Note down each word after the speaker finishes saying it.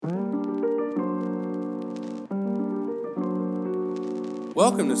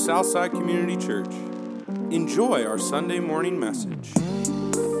Welcome to Southside Community Church. Enjoy our Sunday morning message.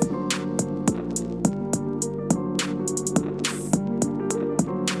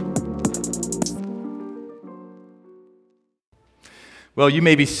 Well, you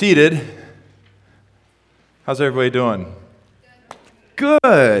may be seated. How's everybody doing?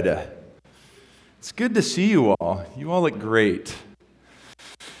 Good. It's good to see you all. You all look great.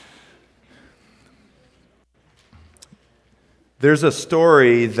 There's a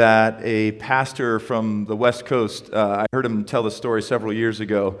story that a pastor from the West Coast, I heard him tell the story several years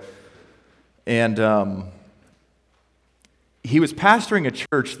ago, and he was pastoring a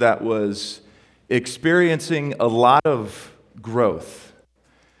church that was experiencing a lot of growth,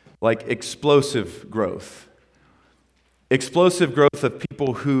 like explosive growth. Explosive growth of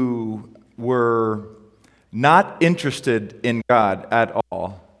people who were not interested in God at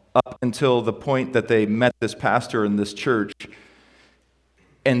all up until the point that they met this pastor in this church.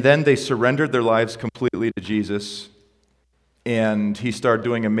 And then they surrendered their lives completely to Jesus, and he started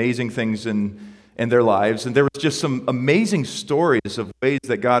doing amazing things in their lives. And there was just some amazing stories of ways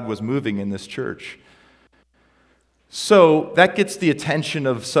that God was moving in this church. So that gets the attention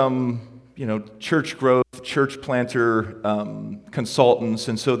of some, church growth, church planter consultants.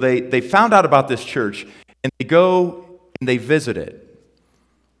 And so they found out about this church, and they go and they visit it.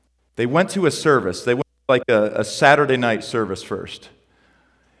 They went to a service. They went to like a Saturday night service first.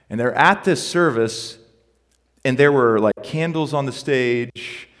 And they're at this service, and there were like candles on the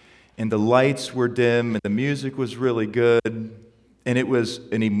stage, and the lights were dim, and the music was really good, and it was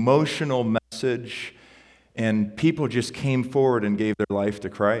an emotional message, and people just came forward and gave their life to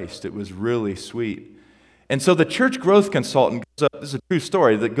Christ. It was really sweet. And so the church growth consultant goes up, this is a true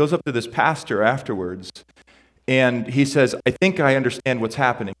story, that goes up to this pastor afterwards, and he says, I think I understand what's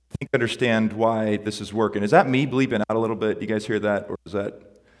happening. I think I understand why this is working. Is that me bleeping out a little bit? You guys hear that, or is that...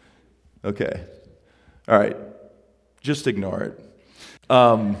 Okay. All right. Just ignore it.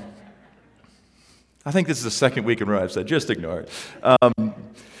 I think this is the second week in a row I've said, just ignore it.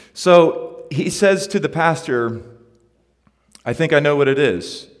 So he says to the pastor, I think I know what it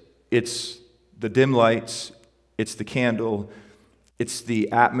is. It's the dim lights. It's the candle. It's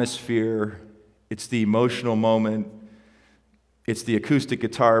the atmosphere. It's the emotional moment. It's the acoustic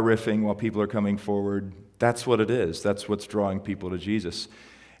guitar riffing while people are coming forward. That's what it is. That's what's drawing people to Jesus.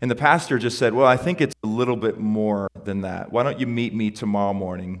 And the pastor just said, well, I think it's a little bit more than that. Why don't you meet me tomorrow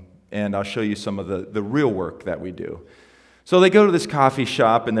morning, and I'll show you some of the real work that we do. So they go to this coffee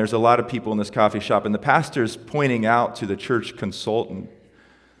shop, and there's a lot of people in this coffee shop, and the pastor's pointing out to the church consultant,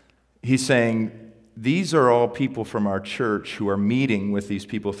 he's saying, these are all people from our church who are meeting with these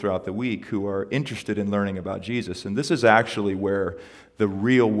people throughout the week who are interested in learning about Jesus. And this is actually where the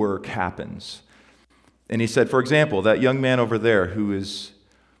real work happens. And he said, for example, that young man over there who is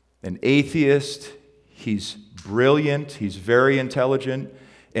an atheist, he's brilliant, he's very intelligent,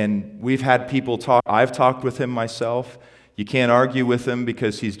 and we've had people talk, I've talked with him myself. You can't argue with him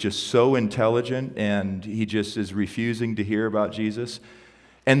because he's just so intelligent and he just is refusing to hear about Jesus.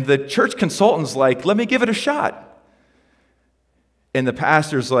 And the church consultant's like, let me give it a shot. And the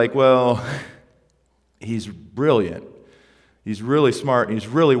pastor's like, well, he's brilliant. He's really smart, and he's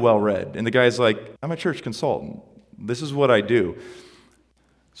really well read. And the guy's like, I'm a church consultant. This is what I do.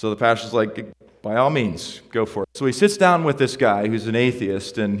 So the pastor's like, by all means, go for it. So he sits down with this guy who's an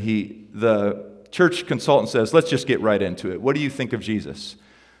atheist, and the church consultant says, let's just get right into it. What do you think of Jesus?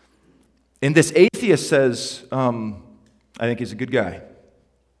 And this atheist says, I think he's a good guy.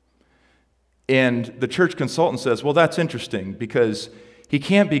 And the church consultant says, well, that's interesting, because he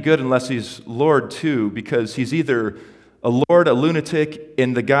can't be good unless he's Lord too, because he's either a Lord, a lunatic,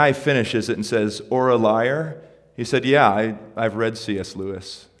 and the guy finishes it and says, or a liar. He said, yeah, I've read C.S.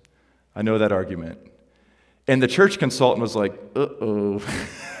 Lewis. I know that argument. And the church consultant was like, uh-oh.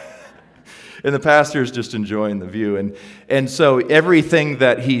 And the pastor's just enjoying the view. And so everything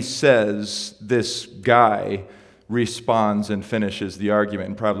that he says, this guy responds and finishes the argument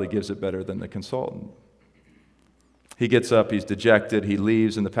and probably gives it better than the consultant. He gets up, he's dejected, he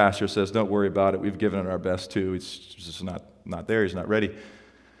leaves, and the pastor says, don't worry about it. We've given it our best too. He's just not there. He's not ready.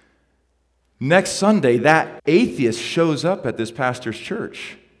 Next Sunday, that atheist shows up at this pastor's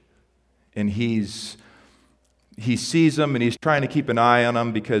church, and he sees him, and he's trying to keep an eye on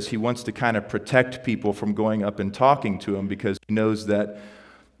him because he wants to kind of protect people from going up and talking to him, because he knows that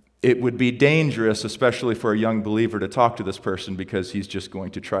it would be dangerous, especially for a young believer, to talk to this person, because he's just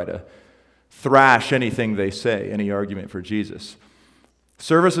going to try to thrash anything they say, any argument for Jesus.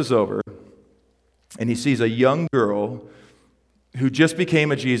 Service is over, and he sees a young girl who just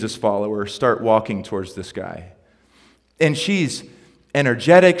became a Jesus follower start walking towards this guy. And she's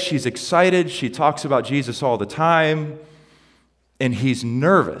energetic, she's excited, she talks about Jesus all the time, and he's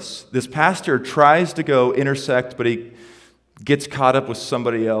nervous. This pastor tries to go intersect, but he gets caught up with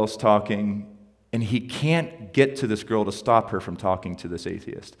somebody else talking, and he can't get to this girl to stop her from talking to this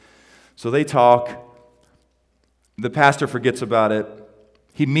atheist. So they talk. The pastor forgets about it.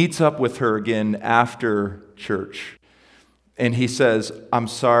 He meets up with her again after church, and he says, "I'm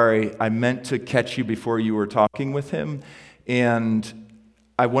sorry, I meant to catch you before you were talking with him, and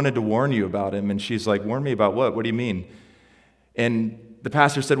I wanted to warn you about him." And she's like, "Warn me about what? What do you mean?" And the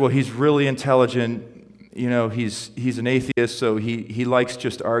pastor said, "Well, he's really intelligent. You know, he's an atheist, so he likes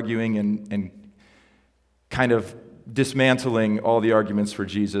just arguing and kind of dismantling all the arguments for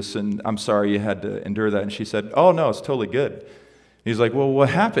Jesus, and I'm sorry you had to endure that." And she said, "Oh, no, it's totally good." He's like, "Well, what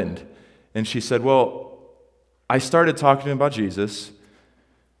happened?" And she said, "Well, I started talking to him about Jesus,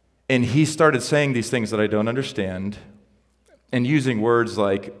 and he started saying these things that I don't understand, and using words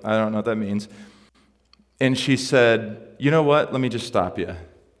like, I don't know what that means." And she said, "You know what? Let me just stop you,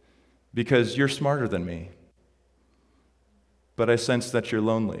 because you're smarter than me. But I sense that you're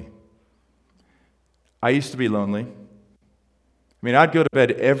lonely. I used to be lonely. I mean, I'd go to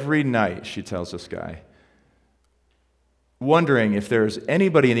bed every night," she tells this guy, "wondering if there's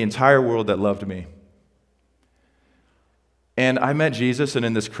anybody in the entire world that loved me. And I met Jesus, and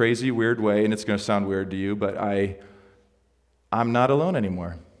in this crazy, weird way, and it's going to sound weird to you, but I'm not alone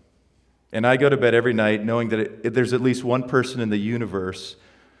anymore. And I go to bed every night knowing that there's at least one person in the universe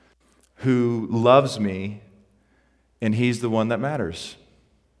who loves me, and he's the one that matters."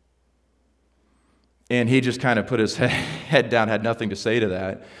 And he just kind of put his head down, had nothing to say to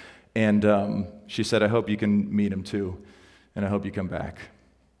that. And she said, "I hope you can meet him too, and I hope you come back."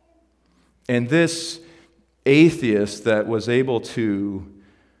 And this atheist that was able to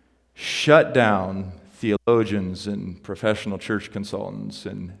shut down theologians and professional church consultants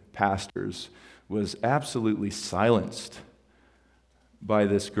and pastors was absolutely silenced by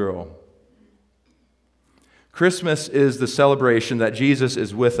this girl. Christmas is the celebration that Jesus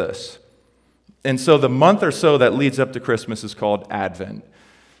is with us. And so the month or so that leads up to Christmas is called Advent.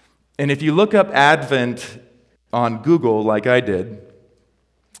 And if you look up Advent on Google, like I did,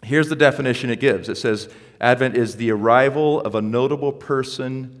 here's the definition it gives. It says, Advent is the arrival of a notable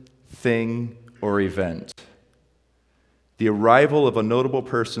person, thing, or event. The arrival of a notable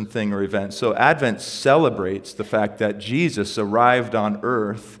person, thing, or event. So Advent celebrates the fact that Jesus arrived on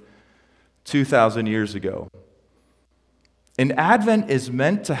earth 2,000 years ago. And Advent is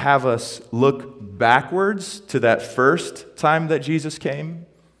meant to have us look backwards to that first time that Jesus came,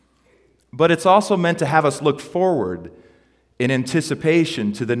 but it's also meant to have us look forward in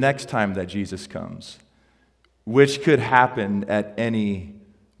anticipation to the next time that Jesus comes, which could happen at any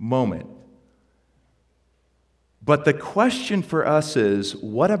moment. But the question for us is,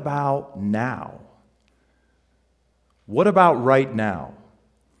 what about now? What about right now?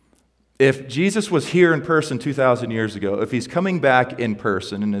 If Jesus was here in person 2,000 years ago, if he's coming back in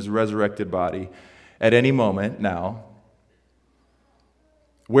person in his resurrected body at any moment now,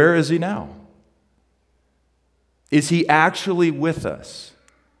 where is he now? Is he actually with us?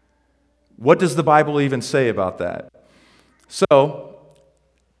 What does the Bible even say about that? So,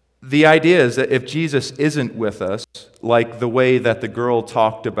 the idea is that if Jesus isn't with us, like the way that the girl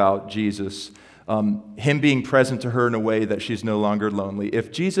talked about Jesus, him being present to her in a way that she's no longer lonely. If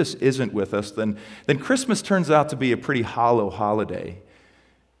Jesus isn't with us, then Christmas turns out to be a pretty hollow holiday.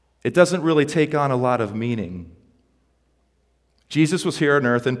 It doesn't really take on a lot of meaning. Jesus was here on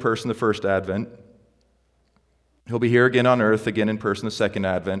earth in person the first Advent. He'll be here again on earth, again in person the second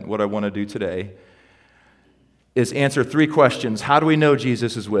Advent. What I want to do today is answer three questions. How do we know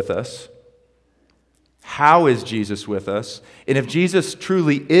Jesus is with us? How is Jesus with us? And if Jesus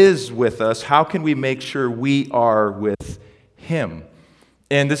truly is with us, how can we make sure we are with him?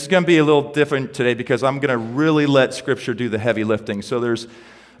 And this is going to be a little different today because I'm going to really let Scripture do the heavy lifting. So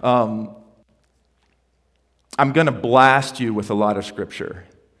I'm going to blast you with a lot of Scripture.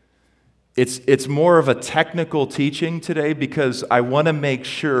 It's more of a technical teaching today because I want to make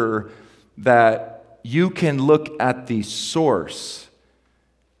sure that you can look at the source.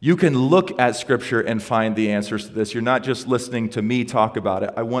 You can look at Scripture and find the answers to this. You're not just listening to me talk about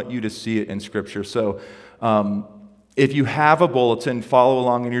it. I want you to see it in Scripture. So if you have a bulletin, follow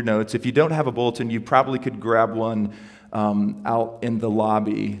along in your notes. If you don't have a bulletin, you probably could grab one out in the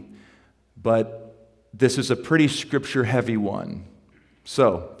lobby. But this is a pretty Scripture-heavy one.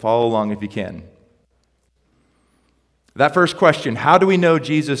 So follow along if you can. That first question, how do we know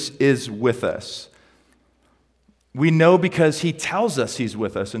Jesus is with us? We know because he tells us he's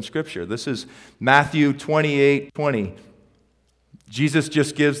with us in Scripture. This is Matthew 28:20. Jesus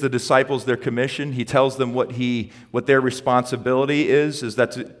just gives the disciples their commission. He tells them what their responsibility is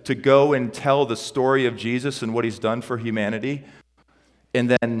that to go and tell the story of Jesus and what he's done for humanity. And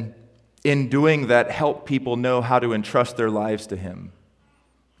then in doing that, help people know how to entrust their lives to him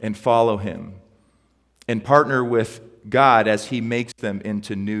and follow him and partner with God as he makes them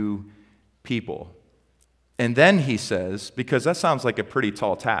into new people. And then he says, because that sounds like a pretty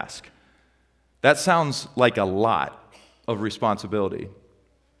tall task. That sounds like a lot of responsibility.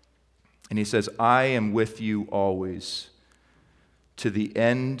 And he says, I am with you always to the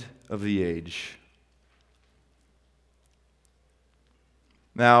end of the age.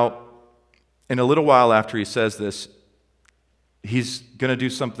 Now, in a little while after he says this, he's going to do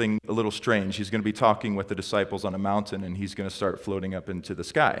something a little strange. He's going to be talking with the disciples on a mountain, and he's going to start floating up into the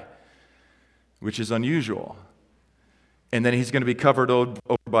sky, which is unusual. And then he's going to be covered over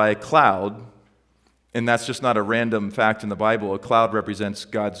by a cloud. And that's just not a random fact in the Bible. A cloud represents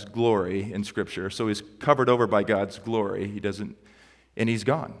God's glory in Scripture. So he's covered over by God's glory. And he's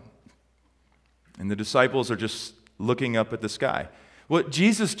gone. And the disciples are just looking up at the sky. Well,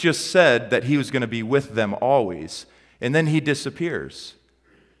 Jesus just said that he was going to be with them always. And then he disappears.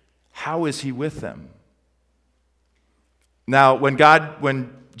 How is he with them? Now,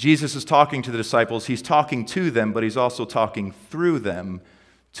 when Jesus is talking to the disciples, he's talking to them, but he's also talking through them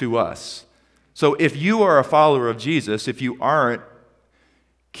to us. So if you are a follower of Jesus, if you aren't,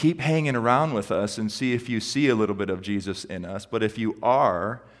 keep hanging around with us and see if you see a little bit of Jesus in us. But if you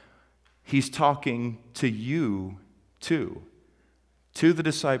are, he's talking to you too, to the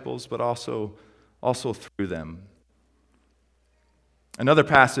disciples, but also through them. Another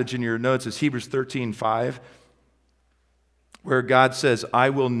passage in your notes is Hebrews 13:5, where God says, I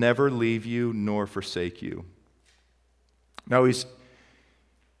will never leave you nor forsake you. Now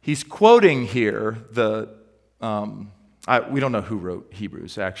He's quoting here we don't know who wrote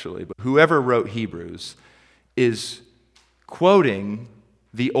Hebrews actually, but whoever wrote Hebrews is quoting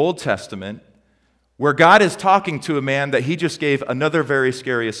the Old Testament where God is talking to a man that he just gave another very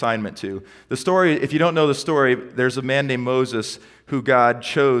scary assignment to. The story, if you don't know the story, there's a man named Moses who God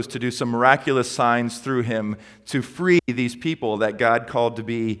chose to do some miraculous signs through him to free these people that God called to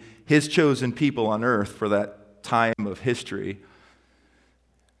be his chosen people on earth for that time of history.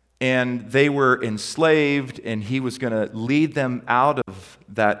 And they were enslaved, and he was going to lead them out of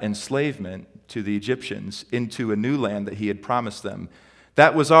that enslavement to the Egyptians into a new land that he had promised them.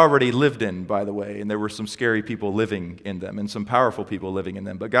 That was already lived in, by the way, and there were some scary people living in them and some powerful people living in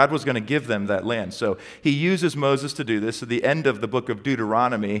them. But God was going to give them that land. So he uses Moses to do this. At the end of the book of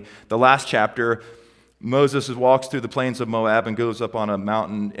Deuteronomy, the last chapter, Moses walks through the plains of Moab and goes up on a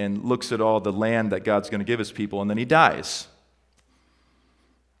mountain and looks at all the land that God's going to give his people, and then he dies.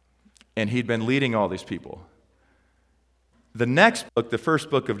 And he'd been leading all these people. The next book, the first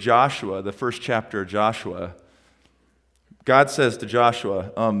book of Joshua, the first chapter of Joshua, God says to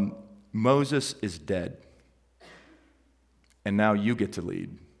Joshua, Moses is dead. And now you get to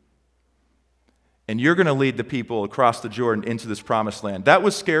lead. And you're going to lead the people across the Jordan into this promised land. That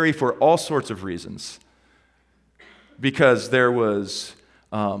was scary for all sorts of reasons. Because there was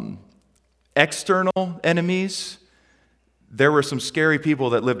external enemies. There were some scary people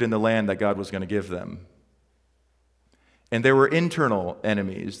that lived in the land that God was going to give them. And there were internal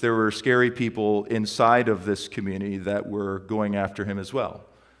enemies. There were scary people inside of this community that were going after him as well.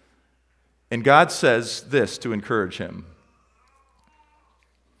 And God says this to encourage him.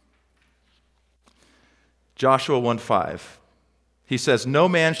 Joshua 1:5. He says, no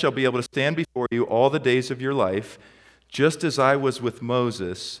man shall be able to stand before you all the days of your life. Just as I was with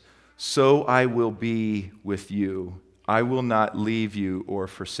Moses, so I will be with you. I will not leave you or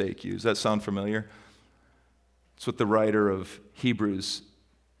forsake you. Does that sound familiar? It's what the writer of Hebrews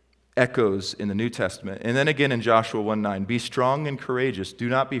echoes in the New Testament. And then again in Joshua 1:9, be strong and courageous. Do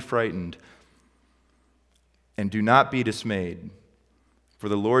not be frightened. And do not be dismayed. For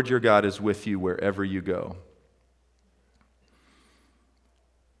the Lord your God is with you wherever you go.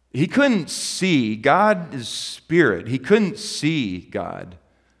 He couldn't see. God is spirit. He couldn't see God.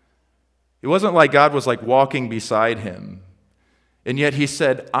 It wasn't like God was like walking beside him. And yet he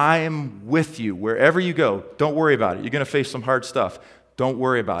said, I am with you wherever you go. Don't worry about it. You're going to face some hard stuff. Don't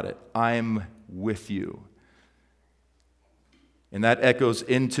worry about it. I'm with you. And that echoes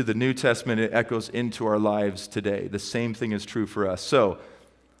into the New Testament. It echoes into our lives today. The same thing is true for us. So,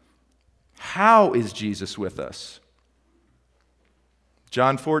 how is Jesus with us?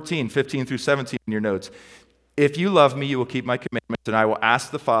 John 14:15-17 in your notes. If you love me, you will keep my commandments, and I will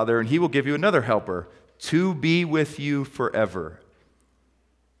ask the Father, and he will give you another helper to be with you forever.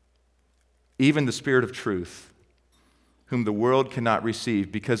 Even the Spirit of truth, whom the world cannot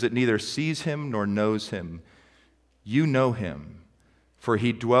receive, because it neither sees him nor knows him. You know him, for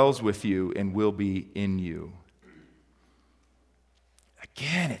he dwells with you and will be in you.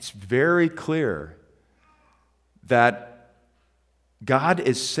 Again, it's very clear that God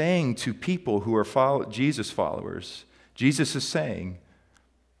is saying to people who are Jesus followers, Jesus is saying,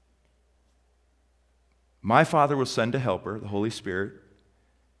 my Father will send a helper, the Holy Spirit,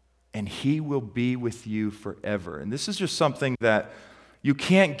 and he will be with you forever. And this is just something that you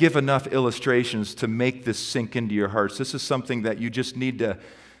can't give enough illustrations to make this sink into your hearts. This is something that you just need to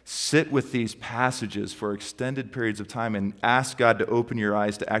sit with these passages for extended periods of time and ask God to open your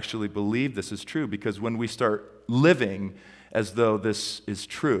eyes to actually believe this is true. Because when we start living as though this is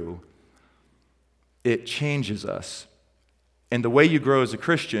true, it changes us. And the way you grow as a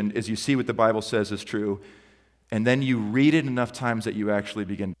Christian is you see what the Bible says is true, and then you read it enough times that you actually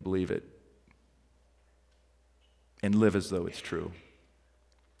begin to believe it and live as though it's true.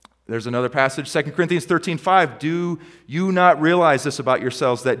 There's another passage, 2 Corinthians 13:5. Do you not realize this about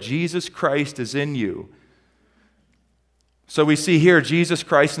yourselves, that Jesus Christ is in you? So we see here Jesus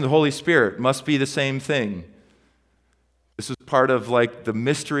Christ and the Holy Spirit must be the same thing. This is part of like the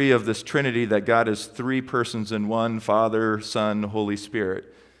mystery of this Trinity, that God is three persons in one, Father, Son, Holy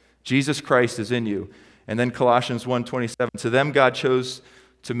Spirit. Jesus Christ is in you. And then Colossians 1:27, to them God chose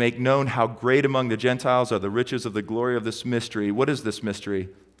to make known how great among the Gentiles are the riches of the glory of this mystery. What is this mystery?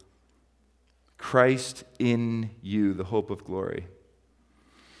 Christ in you, the hope of glory.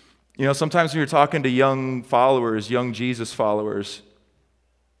 You know, sometimes when you're talking to young followers, young Jesus followers,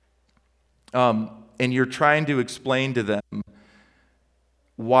 and you're trying to explain to them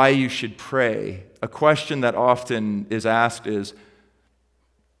why you should pray, a question that often is asked is,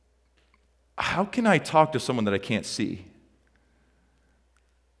 how can I talk to someone that I can't see?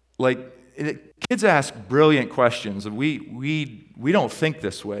 Kids ask brilliant questions. We don't think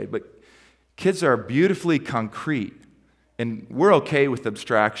this way, but kids are beautifully concrete, and we're okay with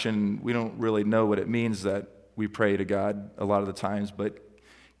abstraction. We don't really know what it means that we pray to God a lot of the times, but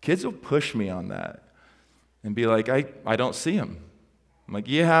kids will push me on that and be like, I don't see him. I'm like,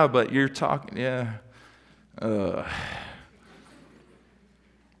 yeah, but you're talking, yeah.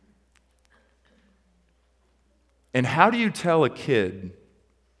 And how do you tell a kid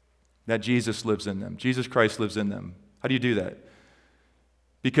that Jesus lives in them? Jesus Christ lives in them. How do you do that?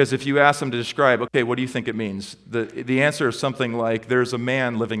 Because if you ask them to describe, okay, what do you think it means? The answer is something like, there's a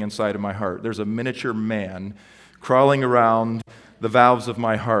man living inside of my heart. There's a miniature man crawling around the valves of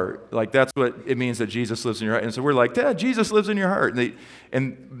my heart. Like, that's what it means that Jesus lives in your heart. And so we're like, Dad, Jesus lives in your heart.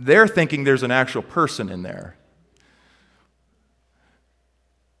 And they're thinking there's an actual person in there.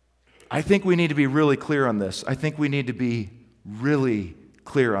 I think we need to be really clear on this. I think we need to be really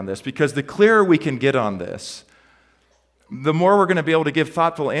clear on this, because the clearer we can get on this, the more we're going to be able to give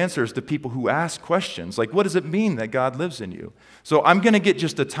thoughtful answers to people who ask questions. Like, what does it mean that God lives in you? So I'm going to get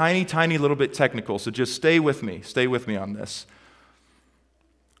just a tiny, tiny little bit technical, so just stay with me. Stay with me on this.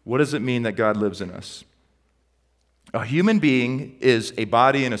 What does it mean that God lives in us? A human being is a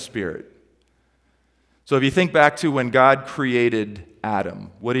body and a spirit. So if you think back to when God created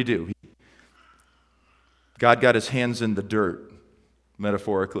Adam, what did he do? God got his hands in the dirt,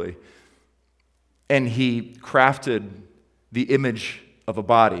 metaphorically, and he crafted the image of a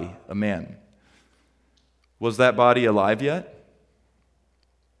body, a man. Was that body alive yet?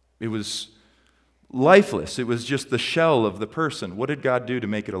 It was lifeless. It was just the shell of the person. What did God do to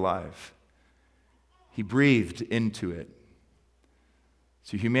make it alive? He breathed into it.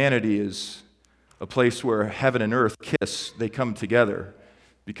 So humanity is a place where heaven and earth kiss. They come together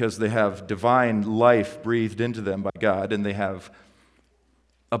because they have divine life breathed into them by God, and they have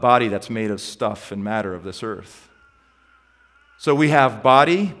a body that's made of stuff and matter of this earth. So we have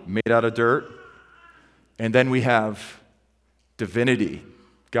body made out of dirt, and then we have divinity,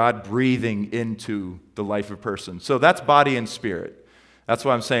 God breathing into the life of a person. So that's body and spirit. That's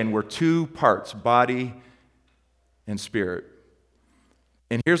why I'm saying we're two parts, body and spirit.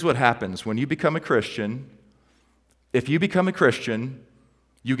 And here's what happens when you become a Christian. If you become a Christian,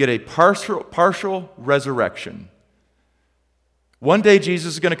 you get a partial resurrection. One day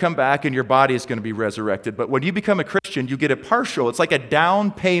Jesus is going to come back and your body is going to be resurrected. But when you become a Christian, you get a partial. It's like a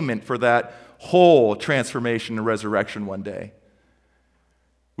down payment for that whole transformation and resurrection one day.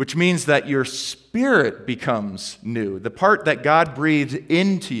 Which means that your spirit becomes new. The part that God breathed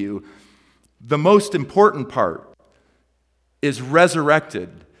into you, the most important part, is resurrected.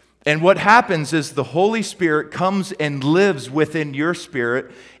 And what happens is the Holy Spirit comes and lives within your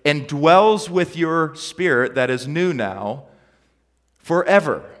spirit and dwells with your spirit that is new now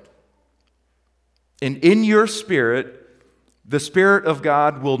forever. And in your spirit, The Spirit of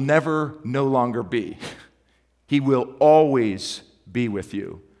God will never no longer be. He will always be with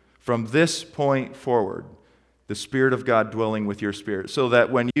you. From this point forward, the Spirit of God dwelling with your spirit. So that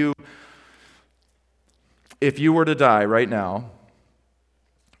if you were to die right now,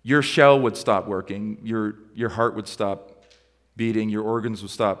 your shell would stop working, your heart would stop beating, your organs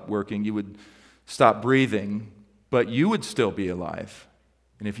would stop working, you would stop breathing, but you would still be alive.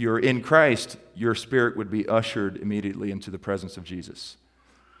 And if you're in Christ, your spirit would be ushered immediately into the presence of Jesus.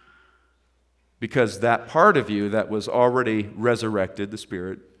 Because that part of you that was already resurrected, the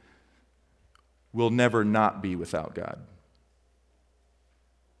Spirit, will never not be without God.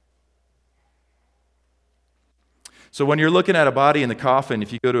 So when you're looking at a body in the coffin,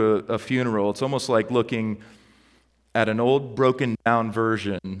 if you go to a funeral, it's almost like looking at an old broken down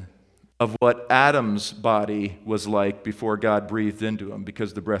version of what Adam's body was like before God breathed into him,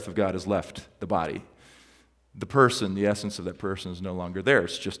 because the breath of God has left the body. The person, the essence of that person is no longer there.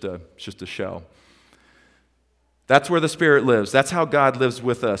 It's just a shell. That's where the Spirit lives. That's how God lives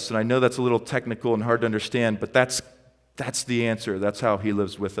with us. And I know that's a little technical and hard to understand, but that's the answer. That's how He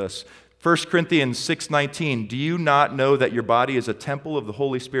lives with us. 1 Corinthians 6:19, do you not know that your body is a temple of the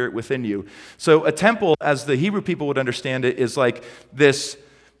Holy Spirit within you? So a temple, as the Hebrew people would understand it, is like this,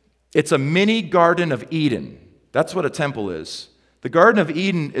 it's a mini Garden of Eden. That's what a temple is. The Garden of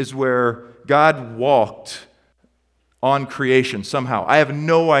Eden is where God walked on creation somehow. I have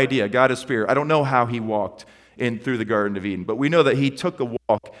no idea. God is Spirit. I don't know how He walked through the Garden of Eden, but we know that He took a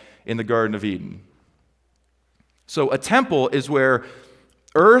walk in the Garden of Eden. So a temple is where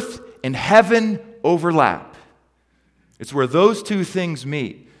earth and heaven overlap. It's where those two things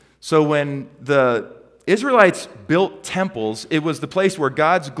meet. So when the Israelites built temples, it was the place where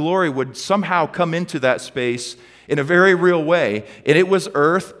God's glory would somehow come into that space in a very real way. And it was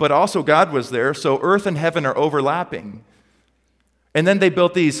earth, but also God was there, so earth and heaven are overlapping. And then they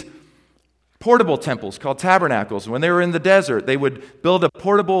built these portable temples called tabernacles. When they were in the desert, they would build a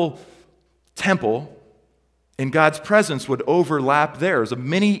portable temple, and God's presence would overlap there. It was a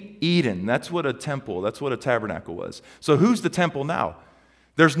mini Eden. That's what a temple, that's what a tabernacle was. So who's the temple now?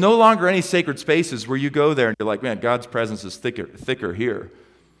 There's no longer any sacred spaces where you go there and you're like, man, God's presence is thicker here.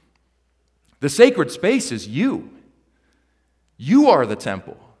 The sacred space is you. You are the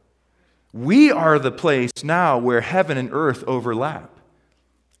temple. We are the place now where heaven and earth overlap.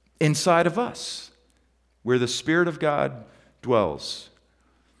 Inside of us, where the Spirit of God dwells.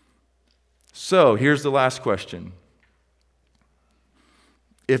 So, here's the last question.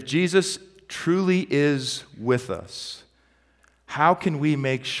 If Jesus truly is with us, how can we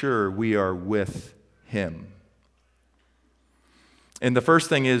make sure we are with Him? And the first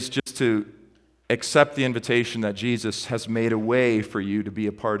thing is just to accept the invitation that Jesus has made a way for you to be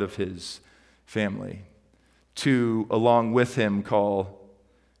a part of His family, to, along with Him, call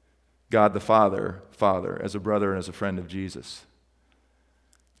God the Father, as a brother and as a friend of Jesus.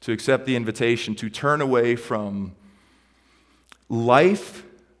 To accept the invitation to turn away from life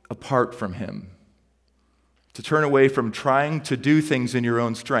apart from Him. To turn away from trying to do things in your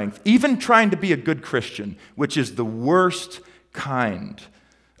own strength. Even trying to be a good Christian, which is the worst kind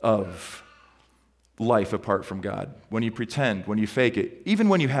of life apart from God. When you pretend, when you fake it, even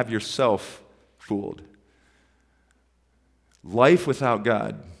when you have yourself fooled. Life without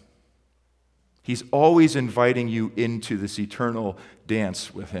God. He's always inviting you into this eternal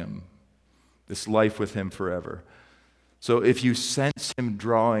dance with Him, this life with Him forever. So if you sense Him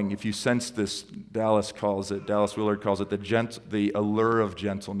drawing, if you sense this, Dallas Willard calls it the allure of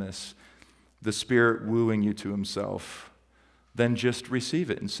gentleness, the Spirit wooing you to Himself, then just receive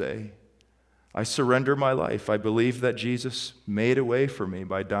it and say, I surrender my life. I believe that Jesus made a way for me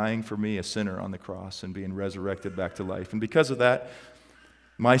by dying for me, a sinner, on the cross and being resurrected back to life. And because of that,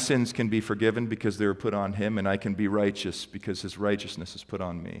 my sins can be forgiven because they were put on Him, and I can be righteous because His righteousness is put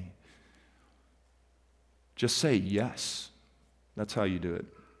on me. Just say yes. That's how you do it.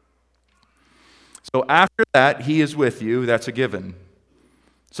 So after that, He is with you. That's a given.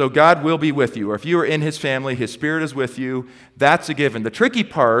 So God will be with you. Or if you are in His family, His Spirit is with you. That's a given. The tricky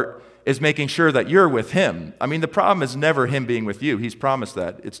part is making sure that you're with Him. I mean, the problem is never Him being with you. He's promised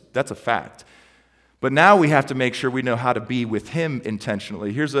that. That's a fact. But now we have to make sure we know how to be with Him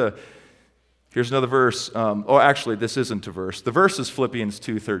intentionally. Here's another verse. Actually, this isn't a verse. The verse is Philippians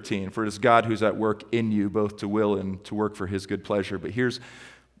 2:13. For it is God who's at work in you, both to will and to work for His good pleasure. But here's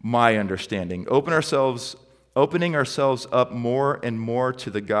my understanding. Opening ourselves up more and more to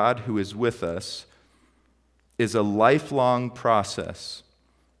the God who is with us is a lifelong process.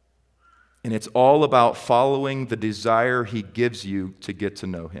 And it's all about following the desire He gives you to get to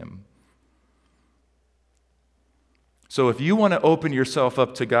know Him. So if you want to open yourself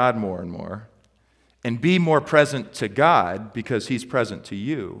up to God more and more, and be more present to God because He's present to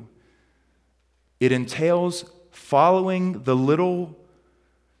you, it entails following the little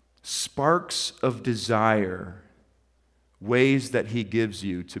sparks of desire, ways that He gives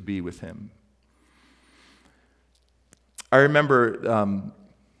you to be with Him. I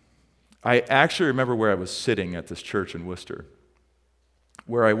actually remember where I was sitting at this church in Worcester,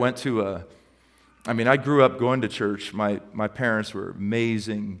 where I went to I grew up going to church. My parents were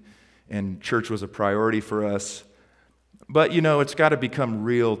amazing, and church was a priority for us. But, it's got to become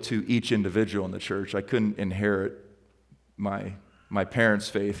real to each individual in the church. I couldn't inherit my parents'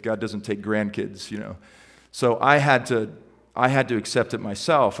 faith. God doesn't take grandkids, So I had to accept it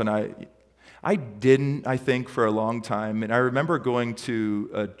myself, and I didn't, I think, for a long time. And I remember going to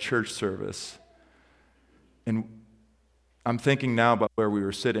a church service, and I'm thinking now about where we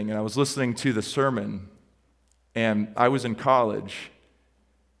were sitting, and I was listening to the sermon, and I was in college,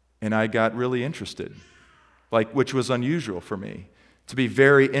 and I got really interested, which was unusual for me, to be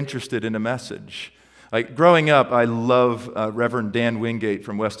very interested in a message. Like, growing up, I love Reverend Dan Wingate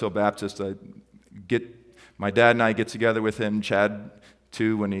from West Hill Baptist. My dad and I get together with him, Chad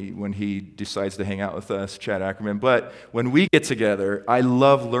too, when he decides to hang out with us, Chad Ackerman. But when we get together, I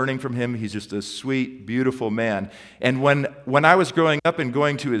love learning from him. He's just a sweet, beautiful man. And when I was growing up and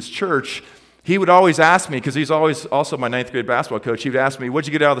going to his church, he would always ask me, because he's always also my 9th grade basketball coach, he would ask me, "What'd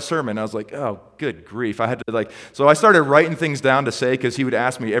you get out of the sermon?" I was like, "Oh, good grief." I had to so I started writing things down to say, because he would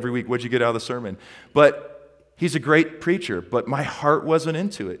ask me every week, "What'd you get out of the sermon?" But he's a great preacher, but my heart wasn't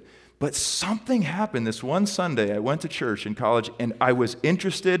into it. But something happened this one Sunday. I went to church in college, and I was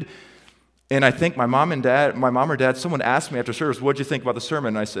interested. And I think my mom or dad, someone asked me after service, "What'd you think about the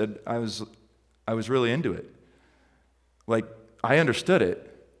sermon?" And I said, I was really into it. I understood it.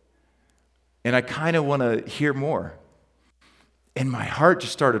 And I kind of want to hear more. And my heart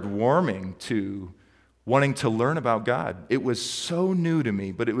just started warming to wanting to learn about God. It was so new to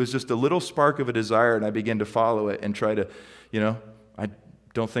me, but it was just a little spark of a desire, and I began to follow it and try to, I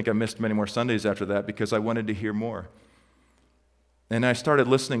don't think I missed many more Sundays after that because I wanted to hear more. And I started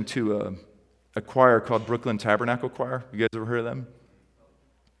listening to a choir called Brooklyn Tabernacle Choir. You guys ever heard of them?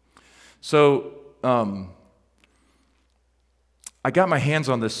 So, I got my hands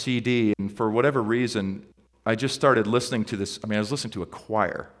on this CD, and for whatever reason, I just started listening to this. I was listening to a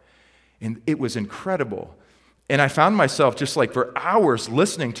choir, and it was incredible. And I found myself just for hours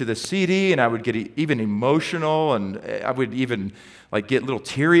listening to the CD, and I would get even emotional, and I would even get a little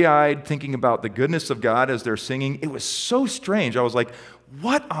teary-eyed thinking about the goodness of God as they're singing. It was so strange. I was like,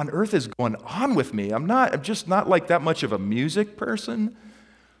 what on earth is going on with me? I'm just not that much of a music person,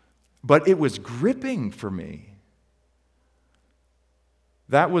 but it was gripping for me.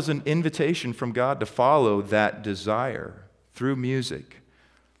 That was an invitation from God to follow that desire through music,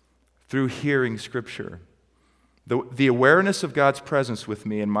 through hearing Scripture. The awareness of God's presence with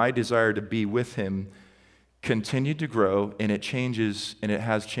me and my desire to be with Him continued to grow, and it changes, and it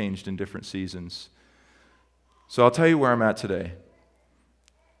has changed in different seasons. So I'll tell you where I'm at today.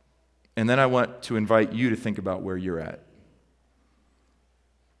 And then I want to invite you to think about where you're at.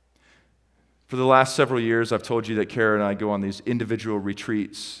 For the last several years, I've told you that Kara and I go on these individual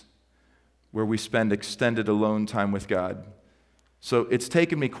retreats where we spend extended alone time with God. So it's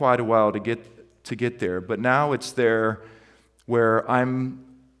taken me quite a while to get there, but now it's there where I'm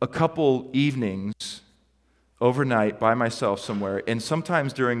a couple evenings overnight by myself somewhere, and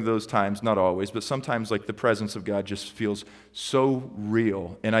sometimes during those times, not always, but sometimes the presence of God just feels so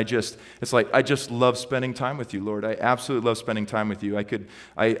real, and I just love spending time with you, Lord. I absolutely love spending time with you.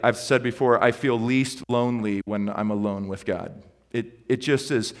 I've said before, I feel least lonely when I'm alone with God. It just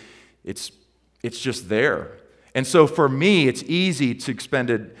is, it's just there. And so for me, it's easy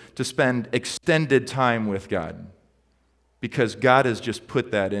to spend extended time with God because God has just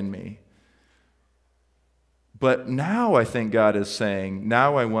put that in me. But now I think God is saying,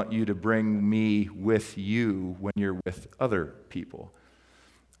 now I want you to bring me with you when you're with other people.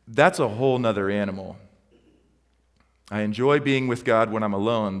 That's a whole nother animal. I enjoy being with God when I'm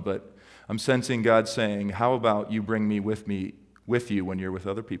alone, but I'm sensing God saying, how about you bring me with you when you're with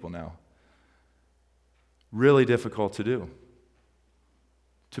other people now? Really difficult to do.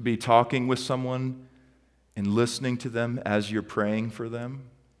 To be talking with someone and listening to them as you're praying for them.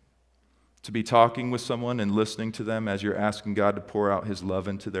 To be talking with someone and listening to them as you're asking God to pour out His love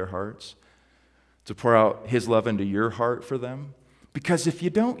into their hearts. To pour out His love into your heart for them. Because if you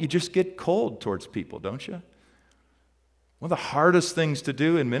don't, you just get cold towards people, don't you? One of the hardest things to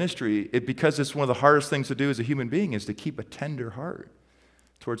do in ministry, because it's one of the hardest things to do as a human being, is to keep a tender heart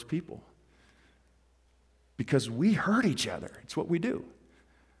towards people. because we hurt each other. It's what we do.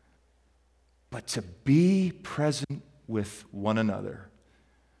 But to be present with one another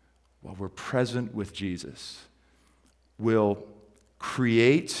while we're present with Jesus will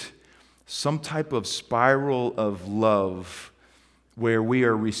create some type of spiral of love where we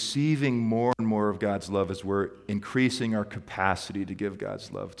are receiving more and more of God's love as we're increasing our capacity to give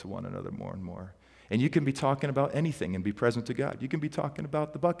God's love to one another more and more. And you can be talking about anything and be present to God. You can be talking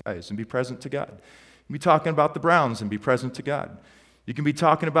about the Buckeyes and be present to God. You can be talking about the Browns and be present to God. You can be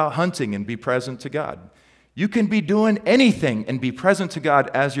talking about hunting and be present to God. You can be doing anything and be present to God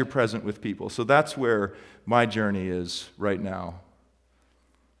as you're present with people. So that's where my journey is right now.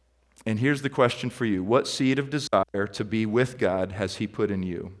 And here's the question for you. What seed of desire to be with God has He put in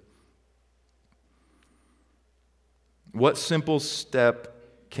you? What simple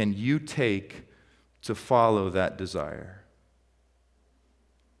step can you take to follow that desire?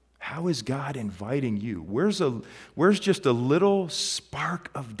 How is God inviting you? Where's just a little spark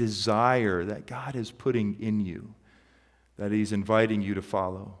of desire that God is putting in you, that He's inviting you to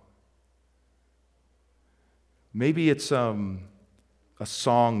follow? Maybe it's a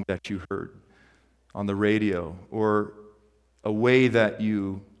song that you heard on the radio, or a way that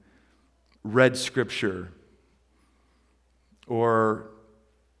you read Scripture, or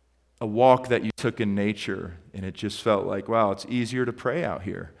a walk that you took in nature, and it just felt like, wow, it's easier to pray out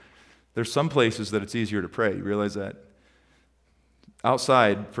here. There's some places that it's easier to pray. You realize that?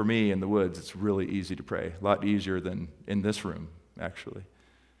 Outside, for me, in the woods, it's really easy to pray. A lot easier than in this room, actually.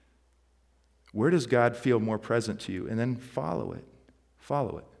 Where does God feel more present to you? And then follow it.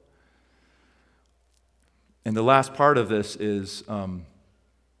 Follow it. And the last part of this is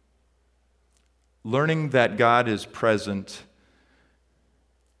learning that God is present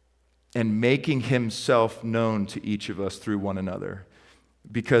and making Himself known to each of us through one another.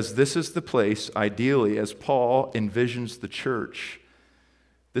 Because this is the place, ideally, as Paul envisions the church,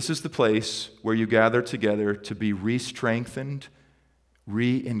 this is the place where you gather together to be re-strengthened,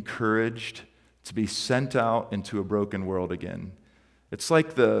 re-encouraged, to be sent out into a broken world again. It's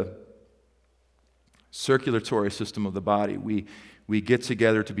like the circulatory system of the body. We get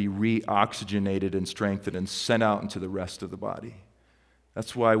together to be re-oxygenated and strengthened and sent out into the rest of the body.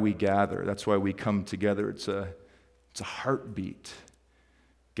 That's why we gather. That's why we come together. It's a heartbeat.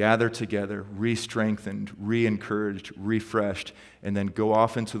 Gather together, re-strengthened, re-encouraged, refreshed, and then go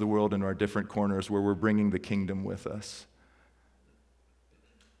off into the world in our different corners where we're bringing the kingdom with us.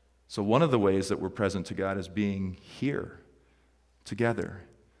 So one of the ways that we're present to God is being here, together,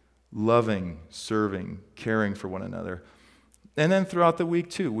 loving, serving, caring for one another. And then throughout the week,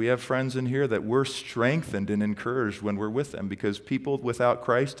 too, we have friends in here that we're strengthened and encouraged when we're with them, because people without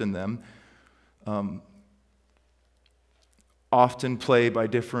Christ in them often play by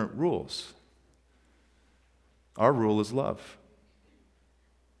different rules. Our rule is love.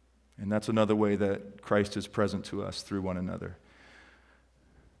 And that's another way that Christ is present to us, through one another.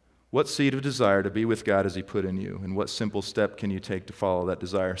 What seed of desire to be with God has He put in you? And what simple step can you take to follow that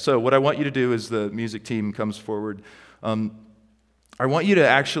desire? So what I want you to do as the music team comes forward, I want you to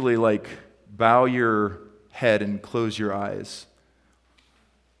actually bow your head and close your eyes.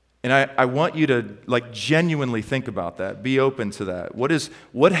 And I want you to genuinely think about that. Be open to that.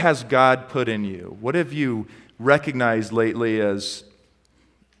 What has God put in you? What have you recognized lately as,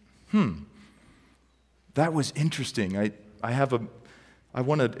 that was interesting. I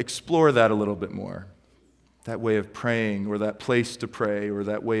want to explore that a little bit more. That way of praying, or that place to pray, or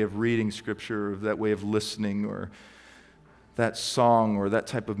that way of reading Scripture, or that way of listening, or that song, or that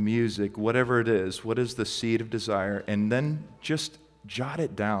type of music, whatever it is. What is the seed of desire? And then just jot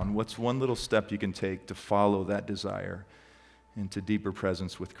it down. What's one little step you can take to follow that desire into deeper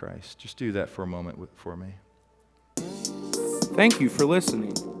presence with Christ? Just do that for a moment for me. Thank you for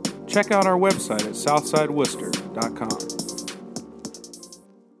listening. Check out our website at southsideworcester.com.